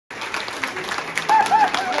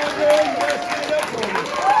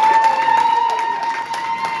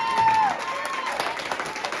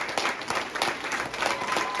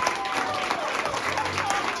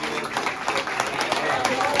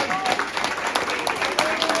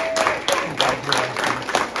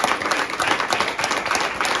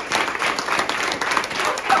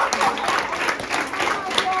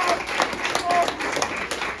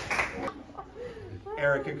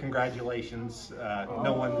congratulations.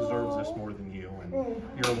 No one deserves this more than you, and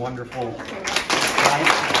you're a wonderful wife.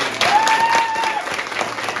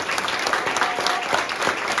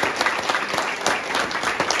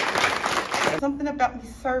 Something about me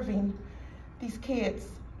serving these kids,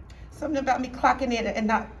 something about me clocking in and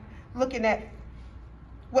not looking at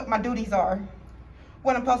what my duties are,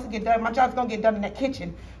 what I'm supposed to get done. My job's gonna get done in that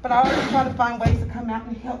kitchen, but I always try to find ways to come out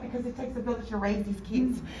and help, because it takes a village to raise these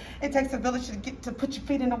kids. It takes a village to put your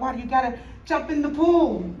feet in the water. You gotta jump in the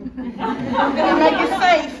pool and make it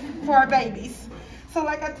safe for our babies. So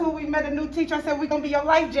like I told, we met a new teacher. I said, we're gonna be your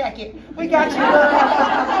life jacket. We got you.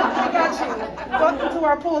 We got you. Welcome to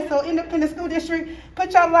our pool. So Independent School District,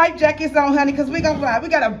 put your life jackets on, honey, because we're gonna fly. We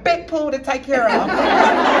got a big pool to take care of.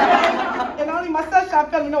 And only my sunshine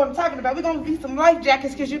family know what I'm talking about. We're gonna be some life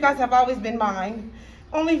jackets, because you guys have always been mine.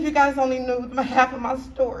 Only if you guys only knew half of my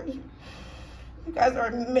story. You guys are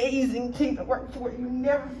an amazing team to work for. You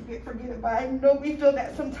never forget it, but I know we feel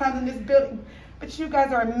that sometimes in this building. But you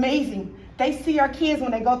guys are amazing. They see our kids when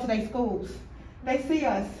they go to their schools. They see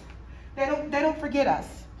us. They don't forget us.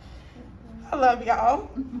 I love y'all.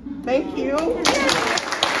 Thank you.